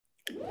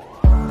Hey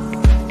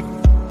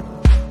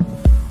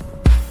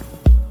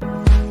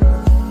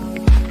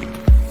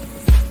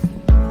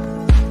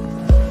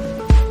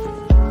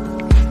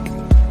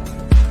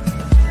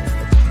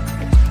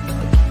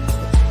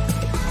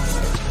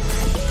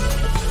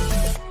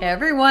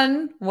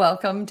everyone,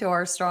 welcome to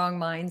our Strong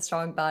Mind,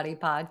 Strong Body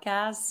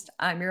podcast.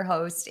 I'm your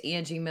host,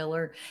 Angie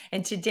Miller,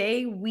 and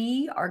today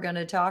we are going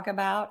to talk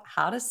about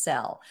how to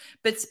sell,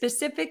 but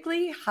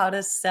specifically how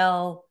to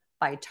sell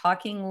by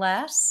talking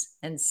less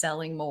and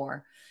selling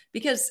more.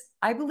 Because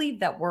I believe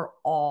that we're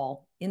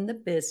all in the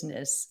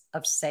business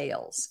of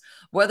sales,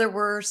 whether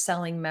we're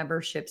selling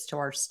memberships to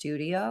our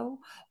studio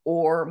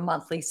or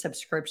monthly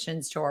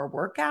subscriptions to our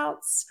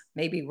workouts.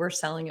 Maybe we're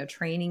selling a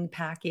training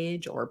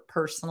package or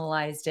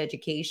personalized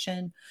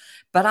education.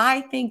 But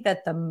I think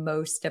that the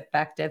most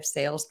effective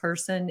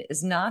salesperson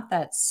is not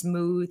that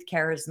smooth,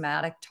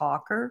 charismatic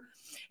talker.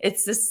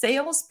 It's the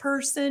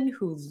salesperson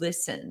who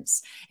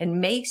listens and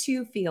makes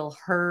you feel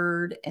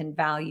heard and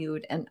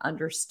valued and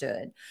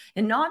understood.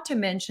 And not to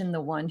mention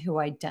the one who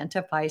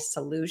identifies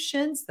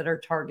solutions that are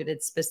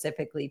targeted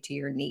specifically to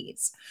your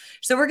needs.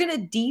 So, we're going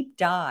to deep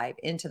dive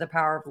into the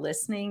power of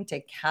listening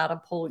to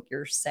catapult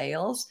your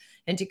sales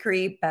and to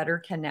create better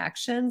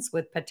connections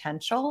with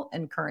potential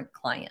and current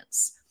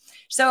clients.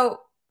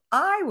 So,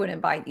 I would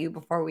invite you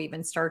before we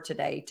even start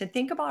today to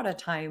think about a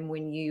time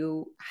when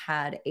you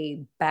had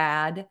a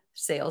bad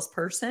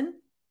salesperson,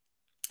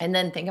 and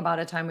then think about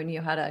a time when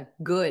you had a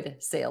good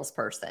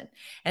salesperson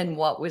and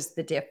what was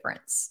the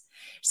difference.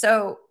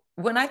 So,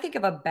 when I think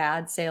of a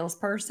bad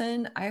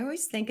salesperson, I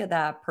always think of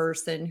that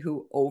person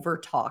who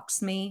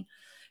overtalks me,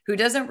 who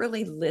doesn't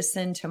really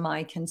listen to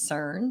my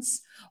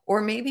concerns,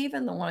 or maybe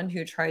even the one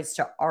who tries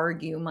to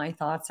argue my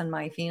thoughts and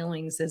my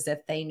feelings as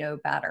if they know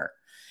better.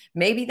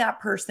 Maybe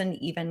that person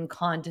even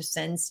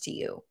condescends to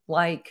you,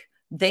 like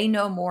they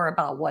know more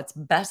about what's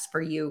best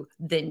for you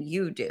than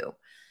you do.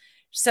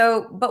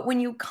 So, but when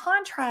you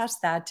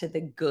contrast that to the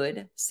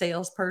good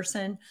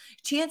salesperson,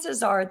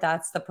 chances are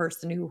that's the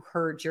person who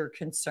heard your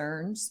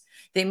concerns.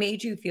 They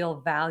made you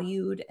feel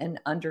valued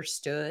and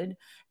understood.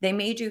 They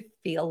made you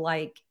feel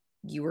like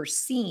you were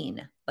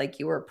seen, like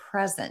you were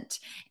present,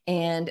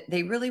 and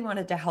they really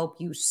wanted to help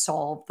you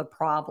solve the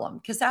problem.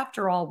 Because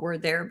after all, we're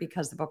there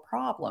because of a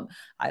problem.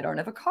 I don't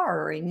have a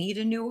car, or I need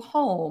a new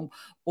home,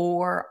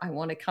 or I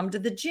want to come to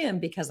the gym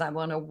because I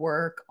want to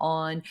work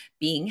on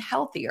being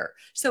healthier.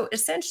 So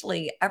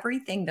essentially,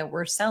 everything that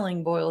we're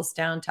selling boils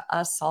down to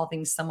us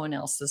solving someone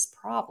else's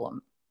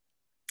problem.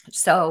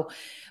 So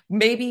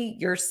maybe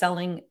you're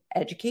selling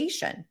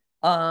education,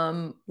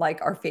 like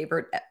our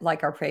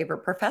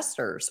favorite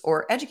professors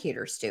or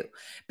educators do.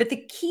 But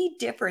the key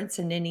difference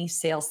in any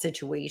sales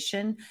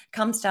situation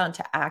comes down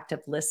to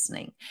active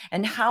listening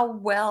and how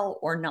well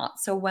or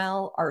not so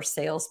well our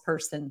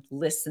salesperson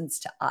listens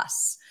to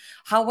us,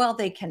 how well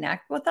they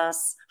connect with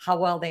us, how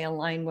well they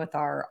align with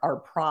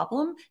our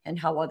problem, and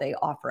how well they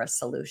offer us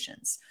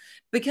solutions.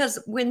 Because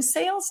when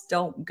sales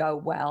don't go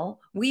well,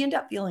 we end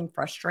up feeling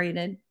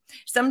frustrated.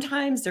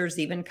 Sometimes there's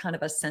even kind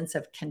of a sense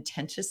of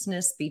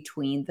contentiousness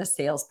between the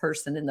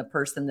salesperson and the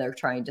person they're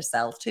trying to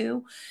sell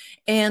to.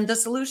 And the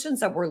solutions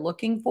that we're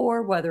looking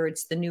for, whether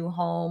it's the new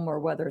home or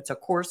whether it's a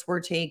course we're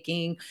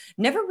taking,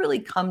 never really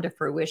come to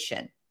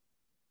fruition.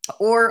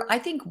 Or I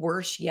think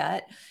worse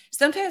yet,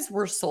 sometimes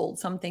we're sold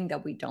something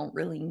that we don't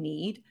really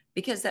need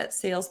because that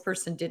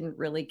salesperson didn't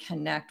really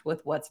connect with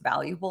what's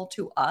valuable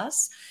to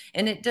us.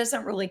 And it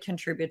doesn't really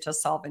contribute to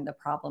solving the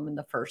problem in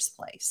the first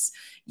place.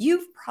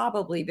 You've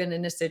probably been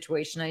in a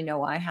situation, I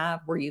know I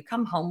have, where you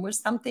come home with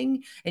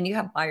something and you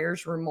have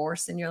buyer's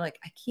remorse and you're like,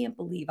 I can't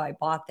believe I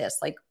bought this.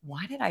 Like,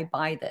 why did I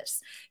buy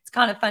this? It's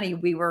kind of funny.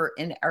 We were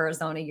in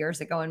Arizona years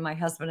ago, and my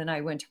husband and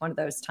I went to one of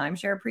those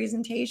timeshare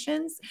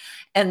presentations.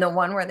 And the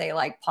one where they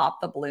like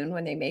pop the balloon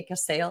when they make a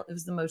sale, it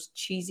was the most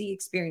cheesy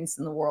experience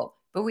in the world.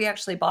 But we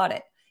actually bought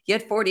it. You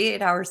had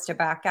 48 hours to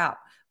back out.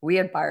 We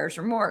had buyer's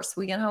remorse.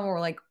 We get home and we're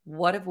like,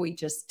 what have we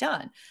just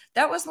done?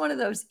 That was one of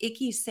those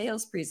icky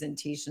sales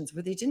presentations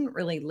where they didn't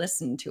really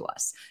listen to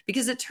us,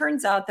 because it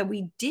turns out that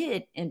we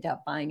did end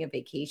up buying a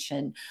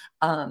vacation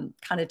kind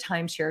of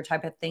timeshare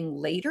type of thing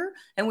later.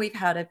 And we've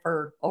had it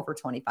for over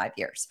 25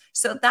 years.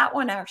 So that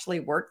one actually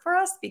worked for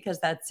us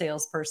because that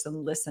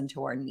salesperson listened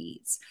to our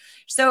needs.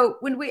 So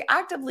when we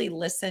actively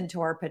listen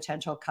to our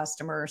potential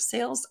customer,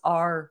 sales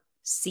are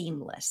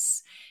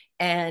seamless.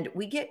 And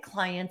we get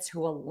clients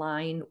who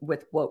align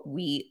with what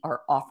we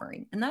are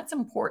offering. And that's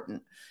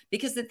important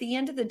because at the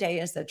end of the day,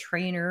 as a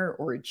trainer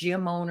or a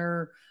gym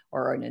owner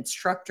or an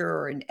instructor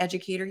or an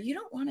educator, you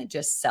don't want to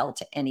just sell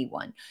to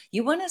anyone.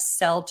 You want to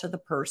sell to the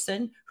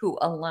person who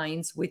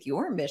aligns with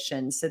your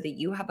mission so that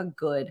you have a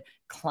good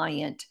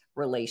client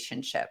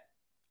relationship.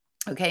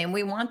 Okay. And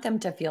we want them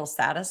to feel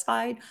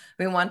satisfied.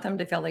 We want them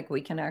to feel like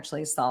we can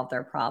actually solve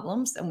their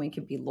problems and we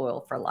can be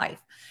loyal for life.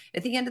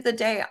 At the end of the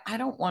day, I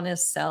don't want to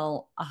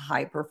sell a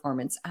high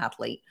performance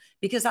athlete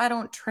because I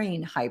don't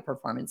train high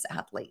performance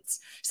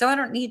athletes. So I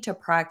don't need to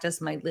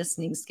practice my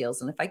listening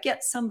skills. And if I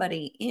get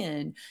somebody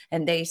in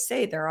and they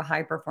say they're a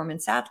high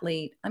performance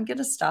athlete, I'm going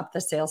to stop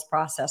the sales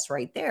process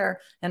right there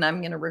and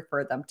I'm going to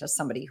refer them to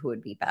somebody who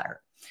would be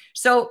better.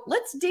 So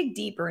let's dig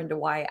deeper into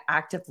why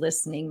active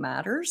listening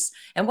matters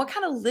and what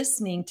kind of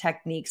listening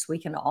techniques we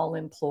can all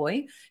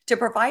employ to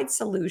provide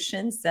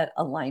solutions that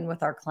align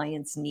with our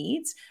clients'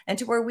 needs and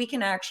to where we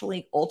can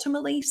actually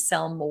ultimately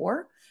sell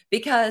more.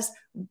 Because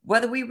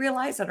whether we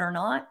realize it or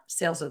not,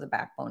 sales are the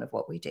backbone of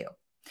what we do.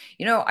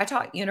 I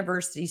taught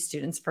university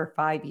students for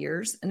 5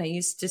 years, and I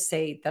used to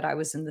say that I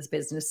was in this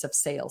business of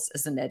sales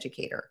as an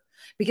educator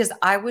because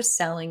I was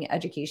selling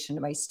education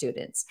to my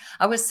students.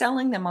 I was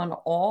selling them on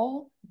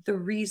all the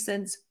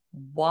reasons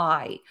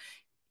why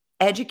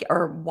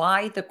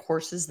why the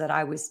courses that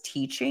I was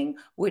teaching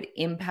would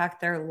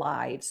impact their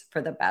lives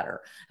for the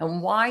better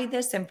and why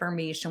this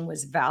information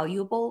was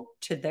valuable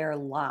to their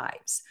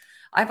lives.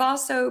 I've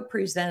also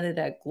presented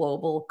at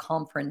global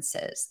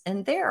conferences,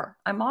 and there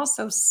I'm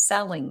also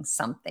selling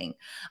something.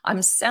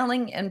 I'm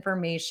selling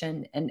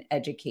information and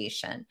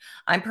education.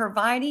 I'm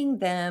providing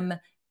them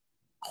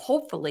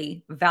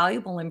hopefully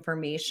valuable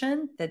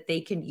information that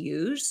they can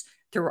use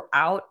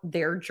throughout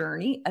their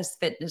journey as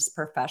fitness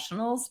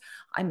professionals.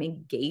 I'm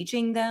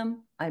engaging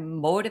them, I'm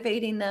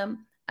motivating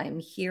them, I'm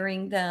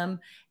hearing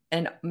them,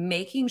 and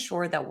making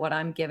sure that what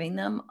I'm giving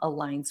them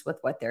aligns with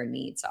what their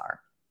needs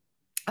are.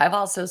 I've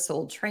also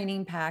sold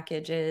training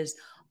packages,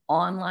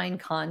 online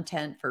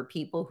content for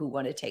people who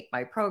want to take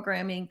my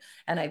programming,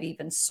 and I've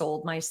even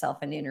sold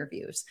myself in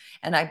interviews.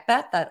 And I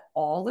bet that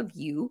all of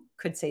you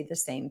could say the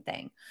same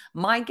thing.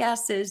 My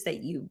guess is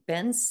that you've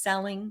been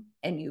selling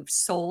and you've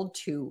sold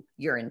to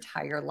your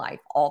entire life,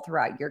 all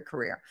throughout your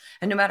career.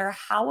 And no matter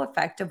how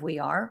effective we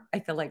are, I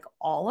feel like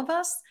all of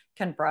us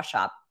can brush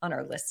up on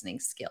our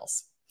listening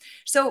skills.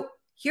 So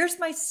here's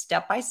my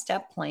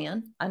step-by-step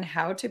plan on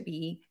how to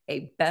be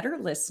a better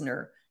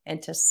listener and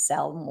to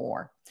sell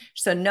more.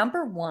 So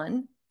number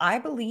one, I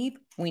believe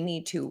we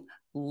need to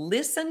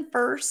listen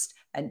first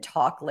and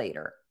talk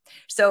later.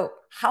 So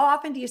how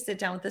often do you sit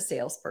down with a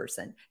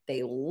salesperson?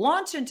 They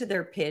launch into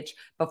their pitch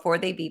before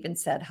they've even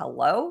said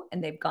hello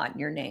and they've gotten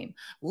your name,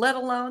 let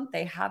alone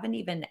they haven't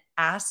even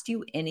asked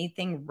you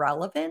anything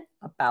relevant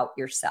about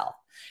yourself.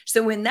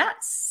 So when that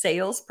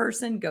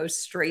salesperson goes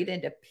straight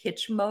into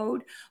pitch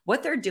mode,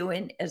 what they're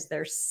doing is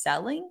they're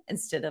selling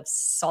instead of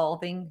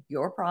solving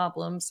your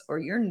problems or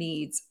your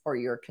needs or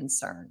your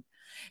concern.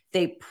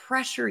 They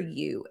pressure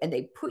you and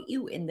they put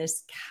you in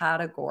this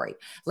category,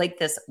 like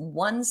this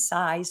one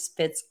size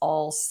fits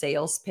all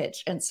sales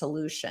pitch and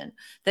solution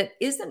that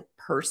isn't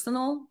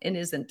personal and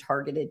isn't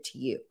targeted to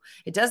you.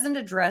 It doesn't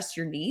address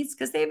your needs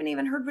because they haven't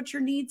even heard what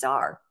your needs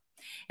are.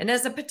 And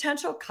as a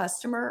potential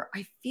customer,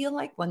 I feel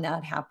like when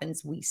that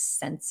happens, we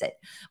sense it.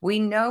 We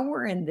know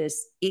we're in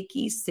this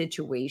icky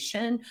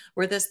situation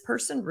where this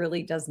person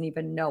really doesn't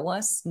even know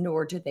us,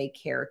 nor do they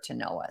care to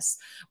know us.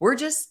 We're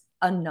just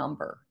a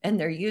number and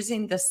they're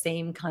using the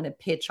same kind of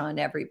pitch on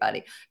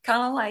everybody,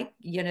 kind of like,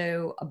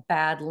 a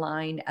bad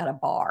line at a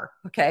bar.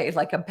 Okay.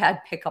 Like a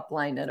bad pickup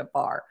line at a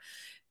bar.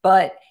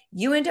 But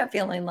you end up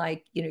feeling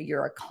like,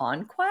 you're a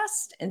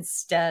conquest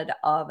instead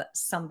of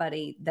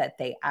somebody that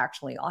they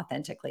actually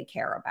authentically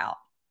care about.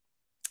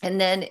 And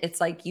then it's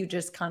like you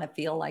just kind of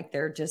feel like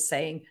they're just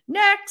saying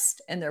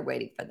next and they're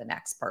waiting for the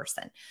next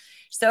person.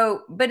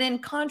 So, but in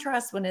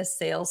contrast, when a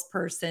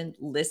salesperson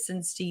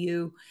listens to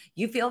you,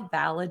 you feel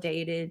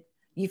validated.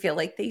 You feel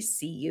like they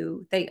see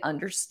you, they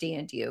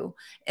understand you.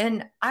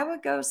 And I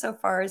would go so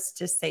far as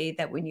to say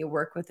that when you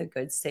work with a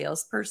good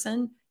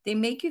salesperson, they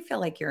make you feel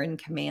like you're in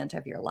command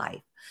of your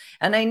life.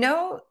 And I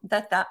know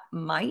that that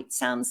might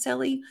sound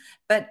silly,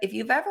 but if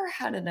you've ever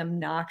had an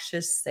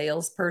obnoxious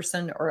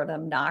salesperson or an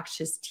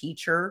obnoxious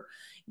teacher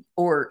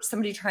or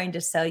somebody trying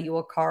to sell you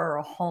a car or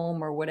a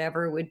home or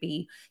whatever it would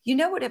be, you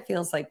know what it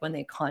feels like when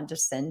they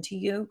condescend to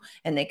you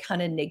and they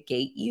kind of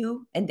negate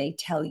you and they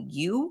tell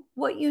you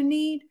what you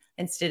need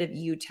instead of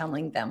you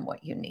telling them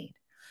what you need.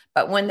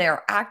 But when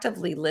they're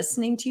actively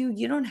listening to you,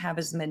 you don't have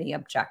as many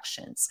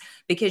objections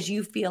because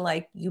you feel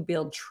like you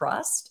build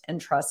trust, and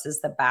trust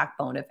is the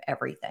backbone of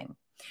everything.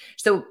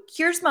 So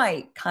here's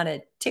my kind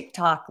of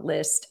TikTok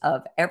list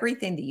of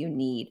everything that you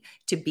need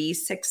to be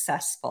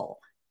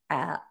successful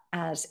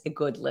as a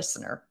good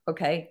listener,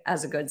 okay,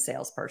 as a good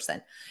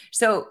salesperson.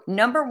 So,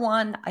 number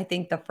one, I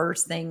think the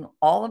first thing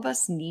all of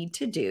us need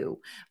to do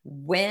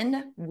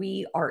when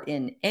we are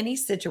in any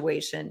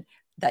situation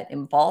that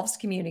involves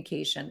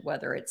communication,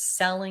 whether it's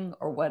selling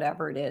or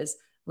whatever it is,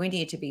 we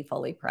need to be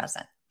fully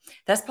present.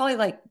 That's probably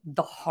like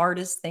the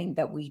hardest thing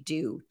that we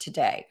do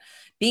today.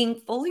 Being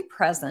fully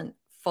present,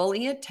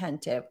 fully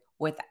attentive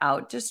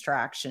without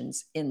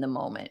distractions in the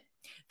moment.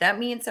 That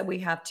means that we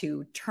have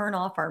to turn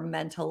off our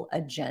mental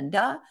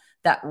agenda,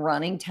 that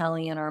running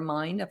tally in our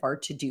mind of our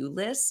to-do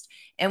list,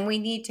 and we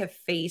need to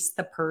face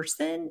the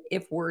person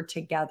if we're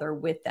together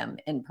with them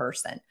in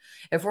person.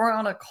 If we're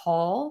on a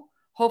call,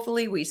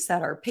 hopefully we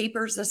set our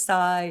papers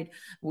aside,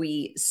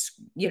 we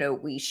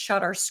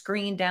shut our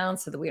screen down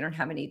so that we don't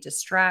have any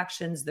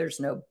distractions, there's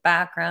no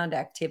background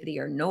activity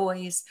or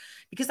noise,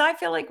 because I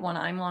feel like when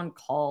I'm on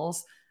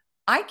calls,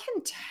 I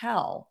can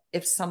tell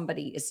if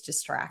somebody is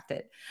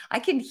distracted. I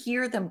can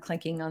hear them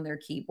clicking on their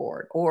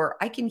keyboard, or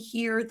I can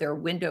hear their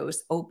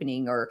windows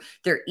opening or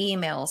their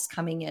emails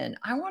coming in.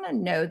 I want to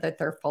know that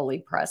they're fully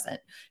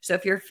present. So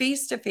if you're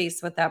face to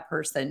face with that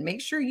person,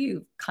 make sure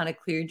you've kind of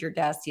cleared your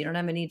desk. You don't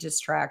have any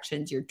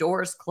distractions, your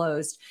door is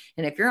closed.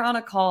 And if you're on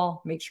a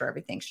call, make sure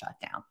everything's shut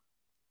down.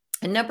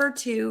 And number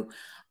two,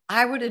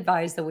 I would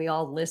advise that we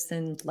all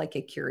listen like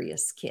a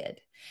curious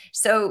kid.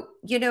 So,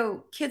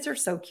 kids are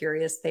so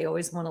curious. They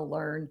always want to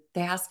learn.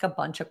 They ask a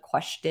bunch of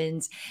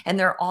questions and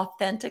they're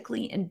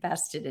authentically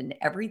invested in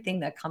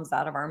everything that comes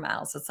out of our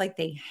mouths. It's like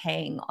they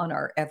hang on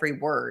our every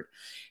word.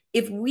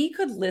 If we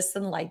could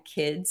listen like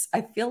kids,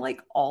 I feel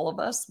like all of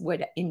us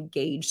would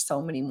engage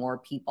so many more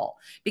people,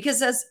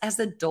 because as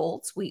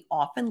adults, we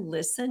often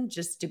listen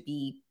just to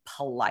be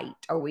polite,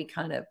 or we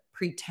kind of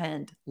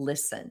pretend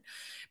listen.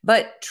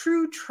 But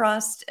true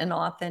trust and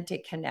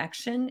authentic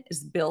connection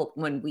is built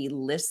when we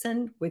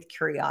listen with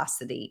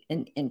curiosity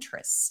and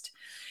interest.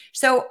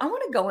 So I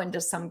want to go into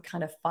some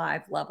kind of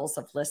 5 levels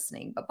of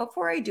listening. But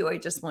before I do, I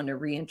just want to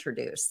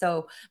reintroduce.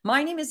 So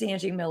my name is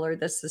Angie Miller.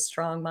 This is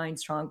Strong Mind,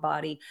 Strong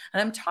Body.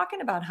 And I'm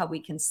talking about how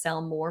we can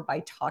sell more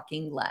by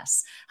talking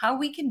less, how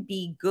we can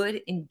be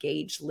good,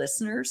 engaged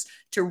listeners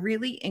to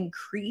really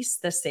increase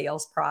the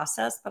sales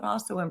process, but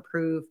also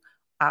improve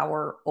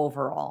our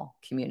overall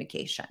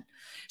communication.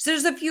 So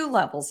there's a few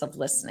levels of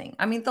listening.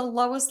 I mean, the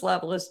lowest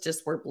level is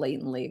just we're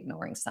blatantly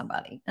ignoring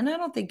somebody. And I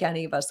don't think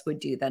any of us would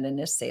do that in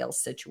a sales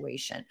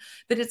situation,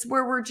 but it's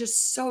where we're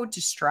just so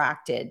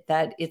distracted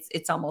that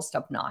it's almost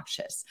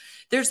obnoxious.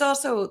 There's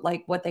also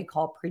like what they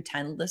call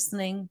pretend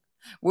listening,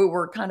 where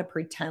we're kind of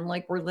pretend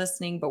like we're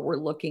listening, but we're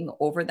looking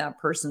over that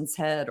person's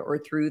head or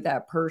through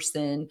that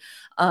person.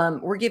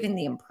 We're giving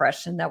the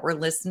impression that we're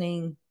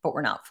listening, but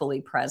we're not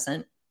fully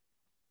present.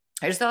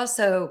 There's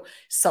also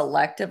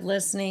selective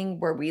listening,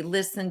 where we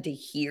listen to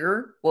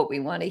hear what we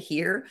want to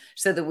hear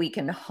so that we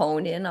can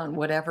hone in on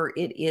whatever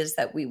it is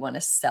that we want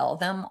to sell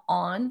them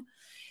on.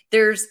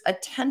 There's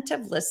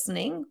attentive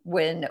listening,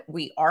 when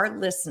we are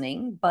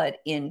listening, but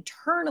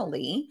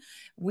internally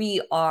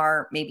we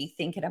are maybe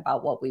thinking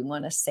about what we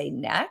want to say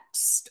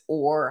next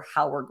or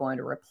how we're going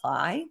to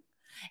reply.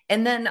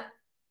 And then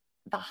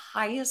the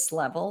highest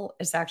level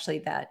is actually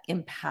that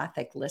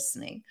empathic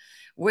listening,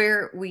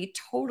 where we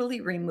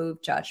totally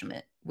remove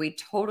judgment. We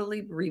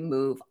totally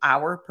remove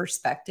our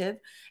perspective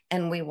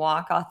and we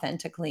walk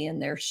authentically in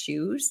their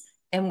shoes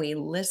and we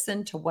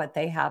listen to what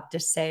they have to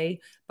say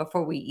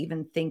before we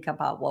even think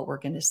about what we're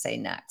going to say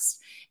next.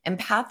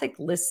 Empathic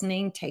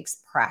listening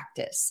takes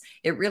practice.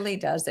 It really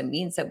does. It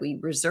means that we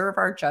reserve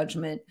our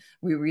judgment,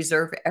 we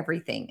reserve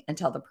everything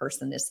until the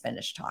person is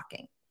finished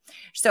talking.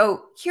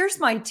 So here's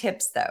my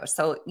tips though.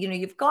 So,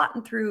 you've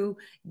gotten through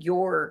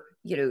you're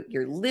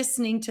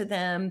listening to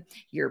them,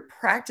 you're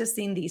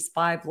practicing these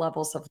 5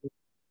 levels of.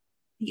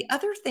 The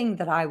other thing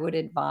that I would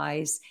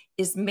advise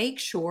is make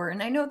sure,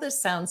 and I know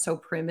this sounds so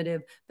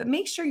primitive, but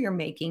make sure you're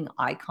making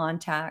eye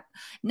contact,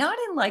 not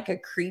in like a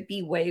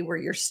creepy way where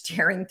you're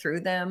staring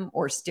through them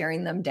or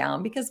staring them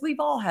down, because we've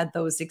all had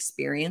those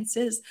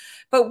experiences,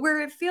 but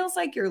where it feels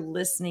like you're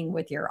listening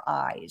with your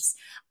eyes.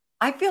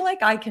 I feel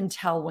like I can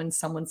tell when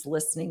someone's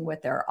listening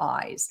with their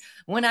eyes,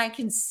 when I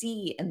can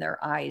see in their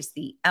eyes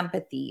the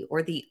empathy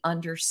or the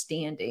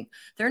understanding.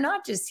 They're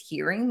not just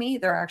hearing me,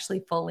 they're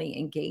actually fully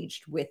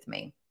engaged with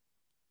me.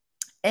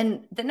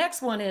 And the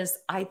next one is,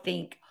 I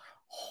think,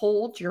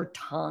 hold your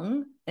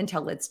tongue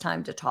until it's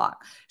time to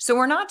talk. So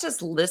we're not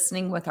just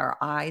listening with our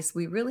eyes,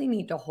 we really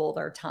need to hold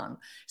our tongue.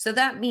 So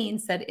that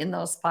means that in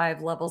those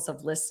 5 levels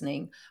of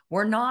listening,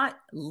 we're not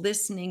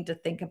listening to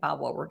think about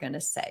what we're going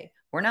to say.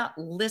 We're not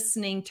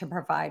listening to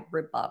provide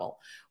rebuttal.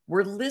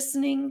 We're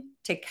listening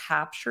to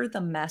capture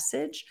the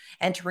message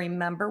and to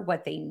remember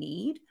what they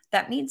need.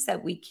 That means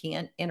that we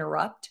can't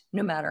interrupt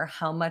no matter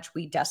how much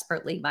we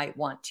desperately might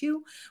want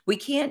to. We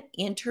can't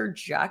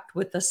interject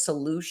with a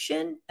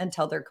solution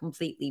until they're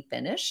completely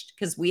finished,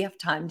 because we have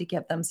time to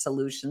give them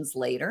solutions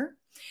later.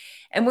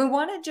 And we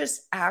want to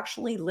just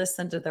actually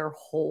listen to their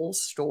whole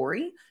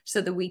story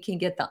so that we can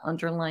get the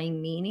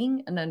underlying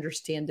meaning and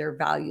understand their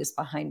values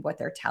behind what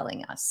they're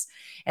telling us.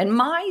 And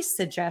my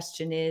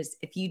suggestion is,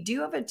 if you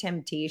do have a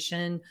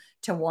temptation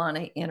to want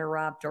to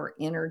interrupt or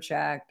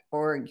interject,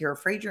 or you're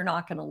afraid you're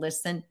not going to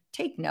listen,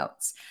 take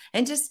notes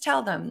and just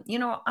tell them,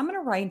 I'm going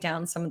to write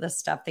down some of the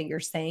stuff that you're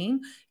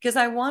saying, because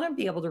I want to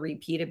be able to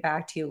repeat it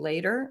back to you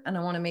later. And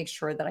I want to make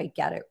sure that I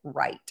get it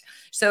right.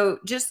 So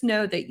just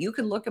know that you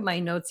can look at my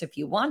notes if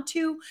you want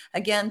to.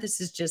 Again,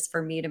 this is just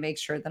for me to make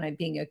sure that I'm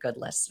being a good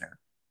listener.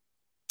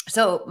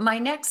 So my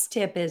next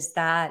tip is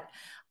that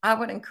I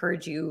would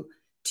encourage you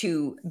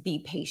to be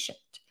patient.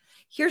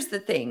 Here's the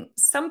thing.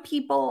 Some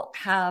people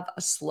have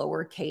a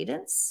slower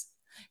cadence.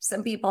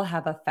 Some people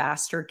have a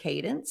faster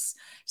cadence.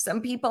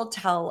 Some people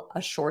tell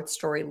a short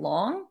story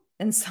long,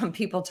 and some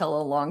people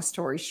tell a long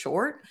story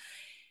short.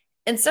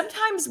 And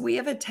sometimes we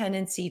have a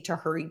tendency to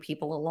hurry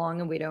people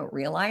along and we don't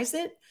realize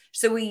it.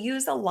 So we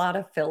use a lot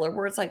of filler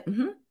words like,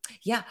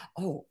 yeah,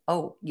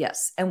 oh,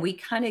 yes. And we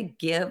kind of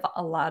give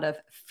a lot of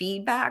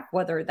feedback,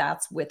 whether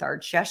that's with our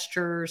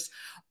gestures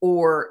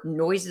or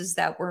noises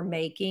that we're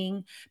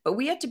making. But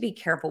we have to be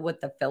careful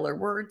with the filler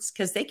words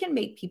because they can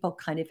make people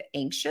kind of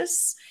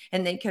anxious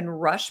and they can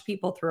rush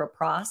people through a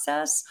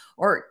process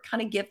or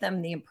kind of give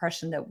them the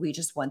impression that we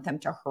just want them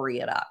to hurry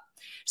it up.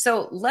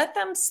 So let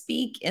them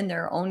speak in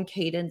their own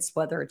cadence,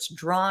 whether it's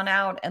drawn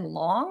out and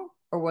long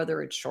or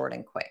whether it's short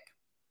and quick.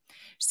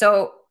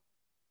 So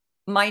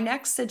my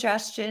next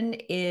suggestion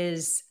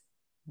is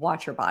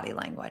watch your body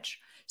language.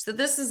 So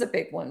this is a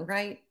big one,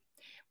 right?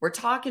 We're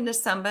talking to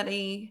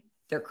somebody,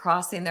 they're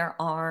crossing their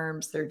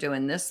arms, they're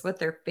doing this with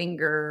their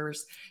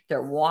fingers,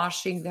 they're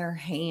washing their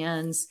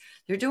hands,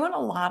 they're doing a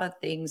lot of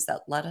things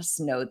that let us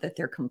know that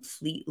they're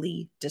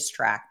completely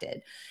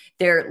distracted.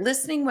 They're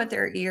listening with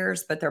their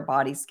ears, but their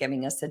body's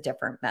giving us a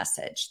different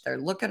message. They're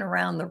looking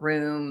around the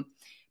room,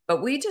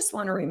 but we just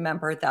want to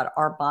remember that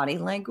our body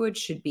language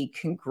should be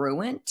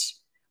congruent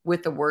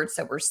with the words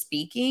that we're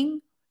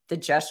speaking, the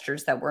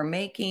gestures that we're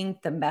making,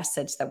 the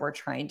message that we're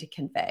trying to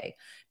convey.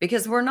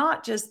 Because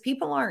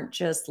people aren't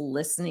just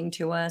listening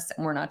to us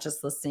and we're not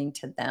just listening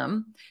to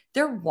them.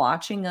 They're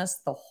watching us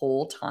the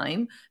whole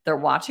time. They're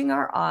watching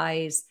our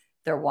eyes.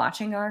 They're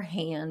watching our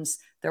hands.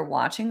 They're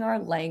watching our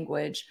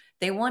language.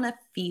 They want to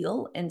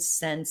feel and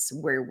sense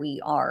where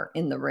we are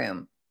in the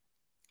room.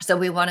 So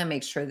we want to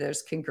make sure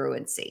there's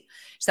congruency.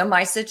 So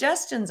my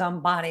suggestions on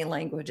body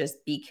language is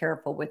be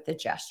careful with the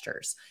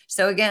gestures.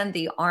 So again,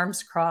 the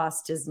arms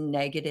crossed is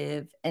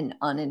negative and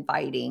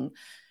uninviting.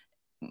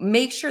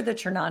 Make sure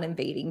that you're not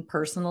invading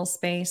personal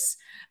space.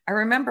 I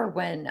remember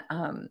when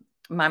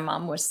my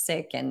mom was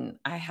sick and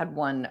I had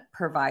one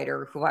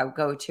provider who I would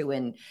go to,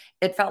 and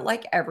it felt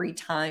like every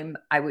time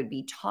I would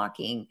be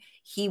talking,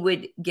 he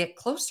would get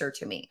closer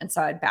to me. And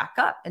so I'd back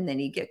up and then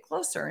he'd get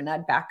closer and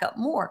I'd back up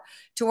more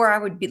to where I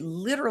would be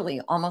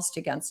literally almost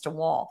against a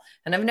wall.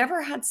 And I've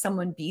never had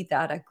someone be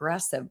that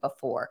aggressive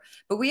before,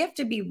 but we have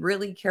to be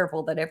really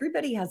careful that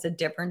everybody has a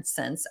different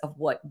sense of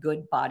what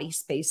good body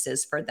space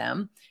is for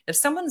them. If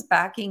someone's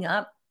backing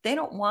up, they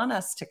don't want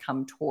us to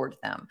come toward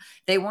them.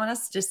 They want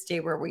us to stay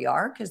where we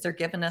are because they're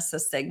giving us a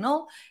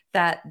signal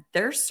that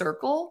their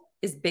circle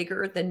is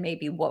bigger than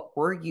maybe what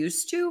we're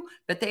used to,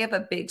 but they have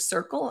a big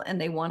circle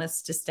and they want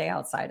us to stay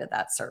outside of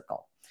that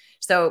circle.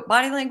 So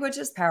body language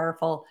is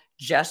powerful.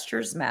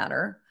 Gestures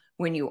matter.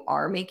 When you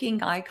are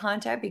making eye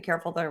contact, be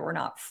careful that we're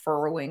not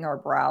furrowing our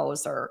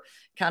brows or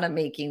kind of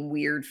making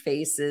weird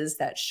faces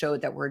that show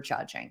that we're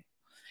judging.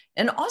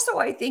 And also,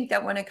 I think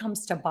that when it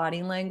comes to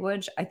body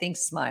language, I think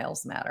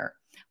smiles matter.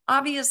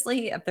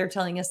 Obviously, if they're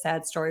telling a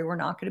sad story, we're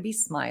not going to be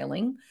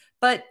smiling,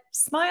 but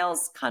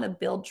smiles kind of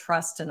build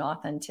trust and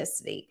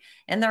authenticity.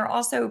 And they're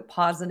also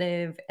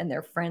positive and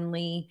they're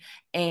friendly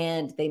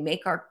and they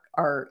make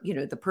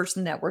the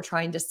person that we're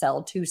trying to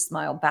sell to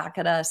smile back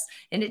at us.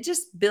 And it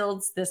just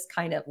builds this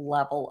kind of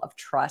level of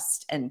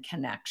trust and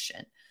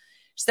connection.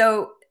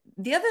 So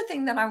the other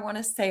thing that I want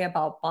to say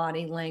about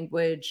body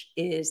language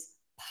is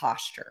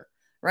posture.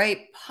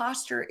 Right?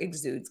 Posture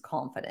exudes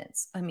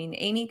confidence. I mean,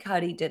 Amy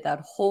Cuddy did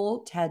that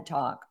whole TED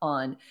talk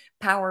on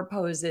power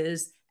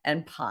poses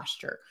and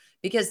posture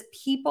because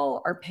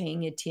people are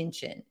paying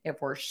attention.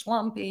 If we're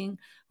slumping,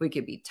 we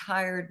could be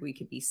tired, we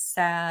could be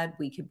sad,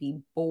 we could be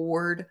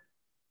bored.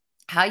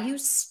 How you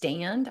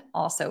stand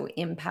also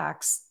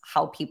impacts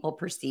how people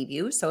perceive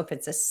you. So if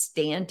it's a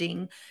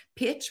standing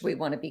pitch, we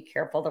want to be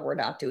careful that we're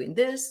not doing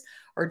this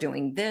or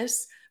doing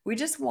this. We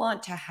just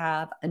want to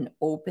have an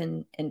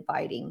open,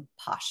 inviting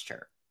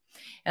posture.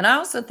 And I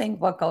also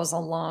think what goes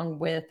along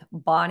with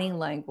body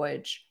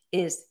language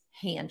is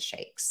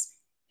handshakes.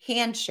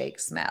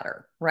 Handshakes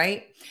matter,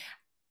 right?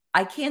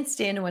 I can't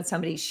stand it when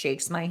somebody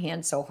shakes my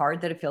hand so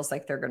hard that it feels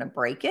like they're going to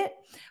break it.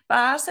 But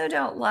I also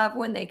don't love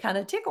when they kind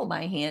of tickle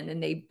my hand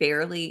and they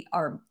barely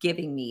are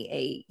giving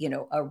me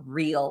a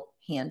real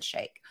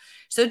handshake.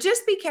 So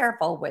just be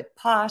careful with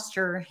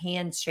posture,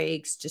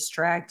 handshakes,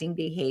 distracting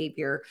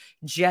behavior,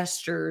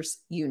 gestures,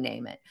 you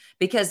name it.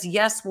 Because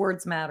yes,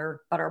 words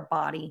matter, but our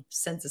body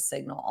sends a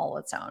signal all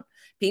its own.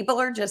 People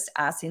are just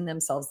asking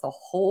themselves the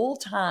whole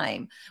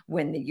time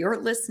when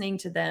you're listening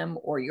to them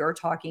or you're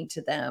talking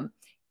to them,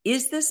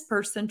 is this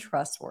person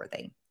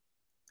trustworthy?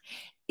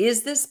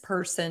 Is this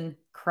person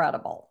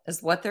credible?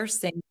 Is what they're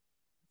saying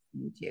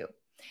to?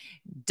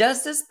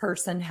 Does this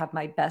person have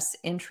my best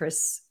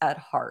interests at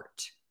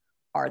heart?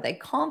 Are they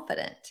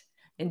confident?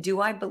 And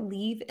do I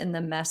believe in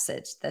the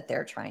message that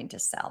they're trying to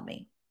sell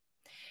me?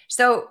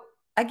 So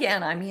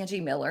again, I'm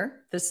Angie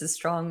Miller. This is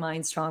Strong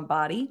Mind, Strong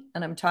Body,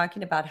 and I'm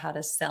talking about how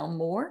to sell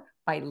more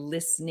by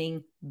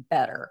listening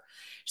better.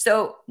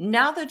 So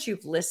now that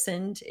you've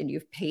listened and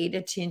you've paid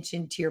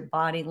attention to your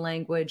body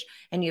language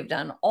and you've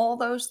done all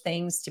those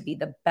things to be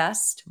the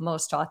best,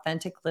 most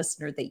authentic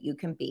listener that you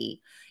can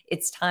be,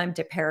 it's time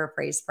to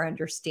paraphrase for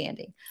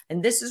understanding.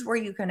 And this is where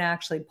you can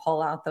actually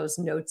pull out those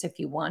notes if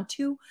you want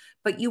to,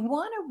 but you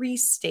want to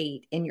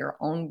restate in your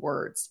own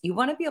words. You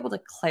want to be able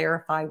to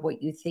clarify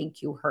what you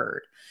think you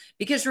heard.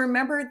 Because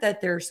remember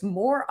that there's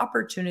more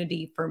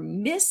opportunity for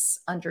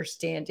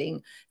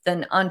misunderstanding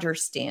than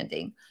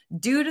understanding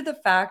due to the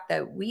fact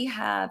that we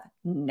have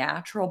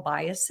natural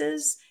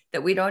biases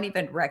that we don't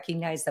even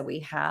recognize that we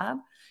have.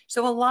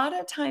 So a lot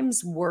of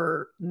times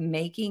we're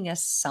making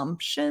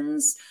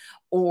assumptions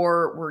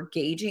or we're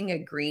gauging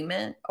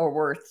agreement or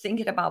we're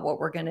thinking about what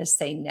we're going to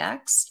say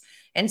next.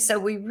 And so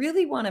we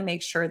really want to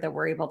make sure that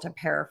we're able to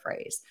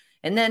paraphrase.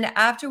 And then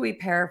after we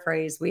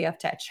paraphrase, we have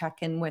to check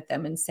in with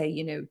them and say,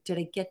 did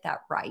I get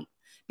that right?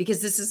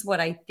 Because this is what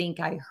I think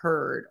I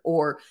heard,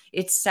 or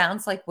it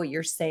sounds like what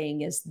you're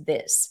saying is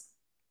this.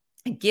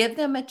 Give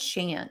them a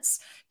chance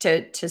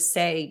to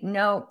say,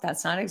 no,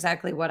 that's not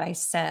exactly what I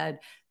said.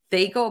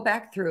 They go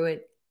back through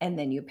it and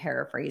then you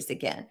paraphrase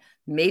again.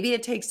 Maybe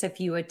it takes a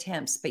few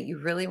attempts, but you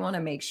really want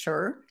to make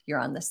sure you're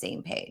on the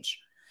same page.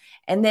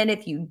 And then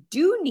if you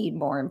do need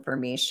more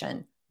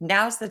information,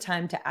 now's the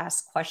time to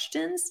ask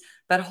questions,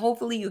 but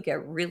hopefully you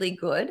get really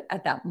good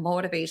at that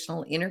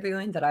motivational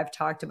interviewing that I've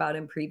talked about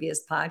in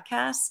previous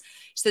podcasts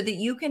so that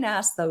you can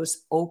ask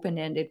those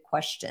open-ended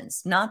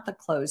questions, not the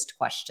closed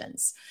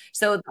questions.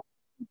 So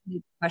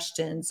the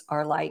questions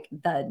are like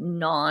the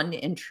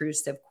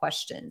non-intrusive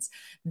questions.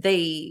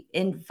 They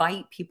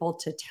invite people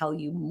to tell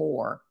you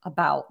more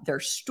about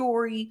their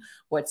story,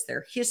 what's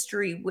their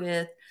history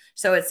with.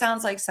 So it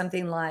sounds like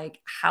something like,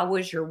 how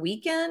was your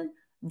weekend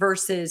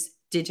versus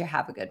did you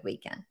have a good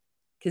weekend?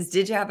 Because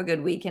did you have a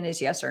good weekend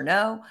is yes or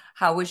no.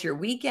 How was your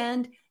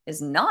weekend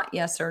is not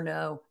yes or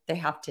no. They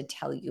have to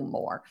tell you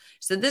more.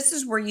 So this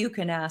is where you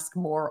can ask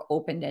more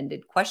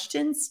open-ended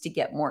questions to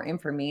get more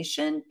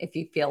information if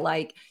you feel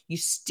like you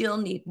still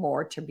need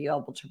more to be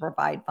able to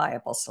provide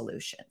viable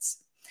solutions.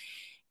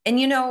 And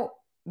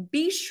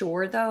be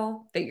sure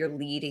though that you're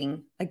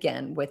leading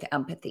again with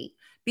empathy.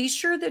 Be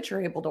sure that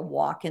you're able to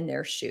walk in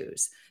their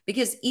shoes,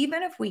 because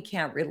even if we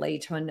can't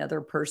relate to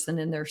another person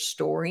in their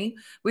story,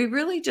 we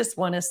really just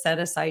want to set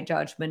aside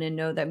judgment and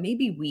know that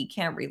maybe we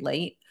can't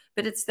relate,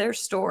 but it's their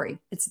story.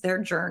 It's their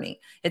journey.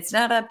 It's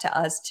not up to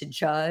us to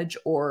judge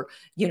or,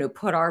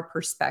 put our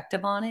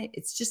perspective on it.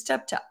 It's just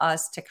up to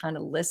us to kind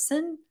of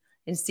listen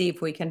and see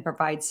if we can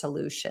provide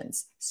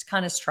solutions. It's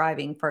kind of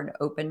striving for an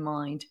open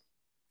mind.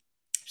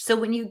 So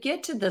when you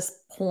get to this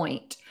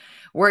point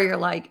where you're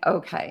like,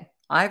 okay,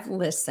 I've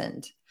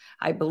listened,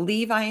 I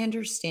believe I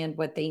understand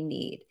what they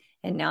need,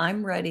 and now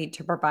I'm ready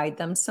to provide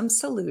them some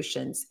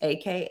solutions,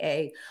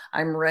 AKA,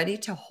 I'm ready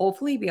to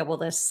hopefully be able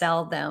to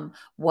sell them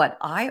what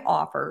I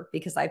offer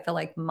because I feel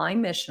like my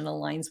mission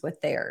aligns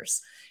with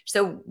theirs.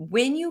 So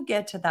when you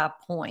get to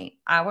that point,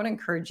 I would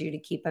encourage you to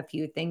keep a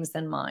few things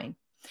in mind.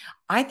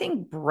 I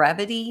think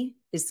brevity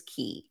is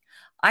key.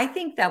 I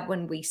think that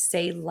when we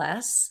say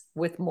less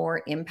with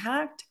more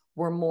impact,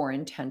 we're more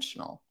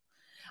intentional.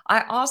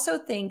 I also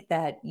think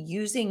that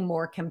using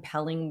more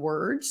compelling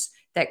words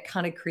that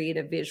kind of create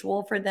a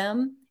visual for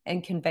them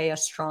and convey a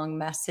strong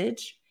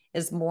message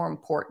is more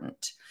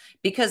important,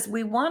 because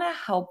we want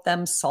to help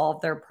them solve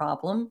their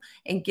problem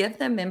and give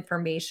them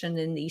information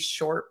in these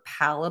short,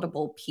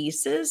 palatable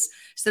pieces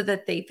so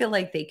that they feel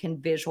like they can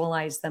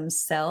visualize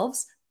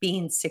themselves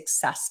being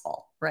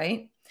successful,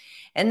 right?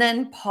 And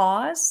then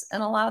pause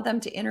and allow them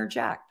to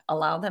interject,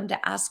 allow them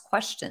to ask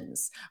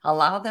questions,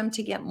 allow them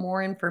to get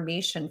more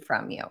information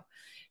from you.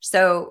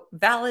 So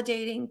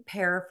validating,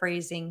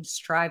 paraphrasing,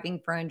 striving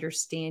for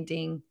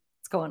understanding,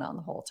 it's going on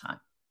the whole time.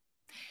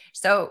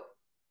 So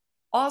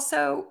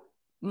also,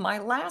 my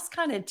last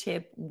kind of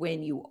tip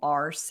when you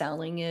are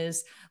selling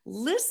is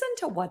listen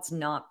to what's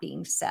not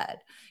being said.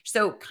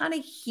 So kind of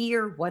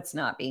hear what's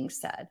not being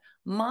said.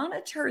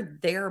 Monitor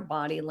their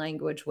body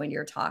language when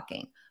you're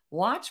talking.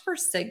 Watch for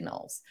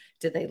signals.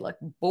 Do they look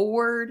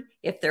bored?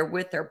 If they're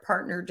with their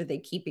partner, do they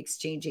keep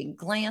exchanging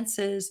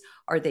glances?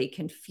 Are they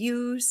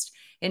confused?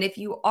 And if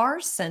you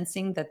are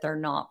sensing that they're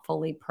not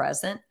fully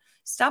present,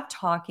 stop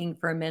talking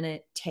for a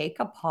minute, take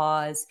a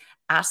pause,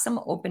 ask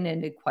some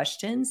open-ended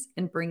questions,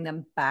 and bring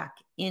them back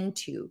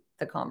into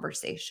the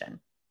conversation.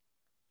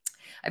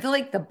 I feel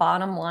like the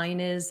bottom line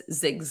is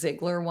Zig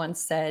Ziglar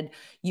once said,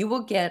 you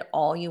will get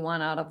all you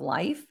want out of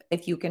life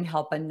if you can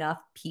help enough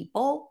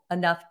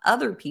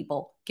other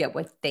people get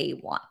what they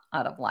want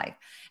out of life.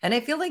 And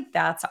I feel like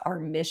that's our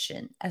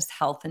mission as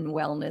health and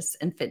wellness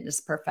and fitness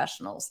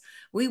professionals.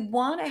 We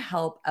want to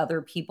help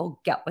other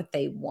people get what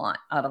they want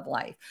out of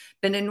life.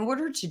 But in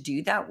order to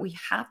do that, we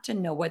have to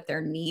know what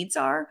their needs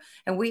are.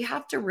 And we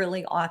have to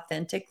really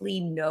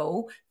authentically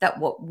know that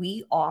what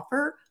we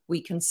offer,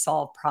 we can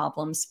solve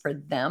problems for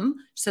them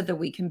so that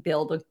we can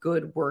build a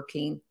good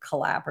working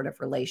collaborative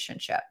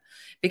relationship.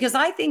 Because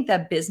I think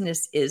that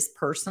business is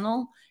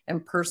personal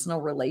and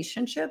personal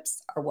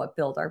relationships are what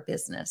build our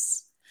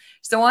business.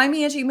 So I'm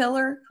Angie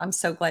Miller. I'm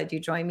so glad you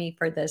joined me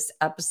for this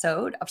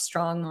episode of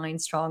Strong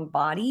Mind, Strong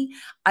Body.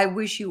 I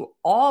wish you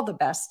all the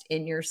best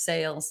in your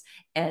sales,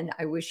 and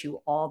I wish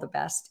you all the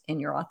best in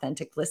your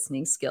authentic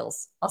listening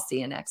skills. I'll see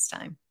you next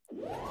time.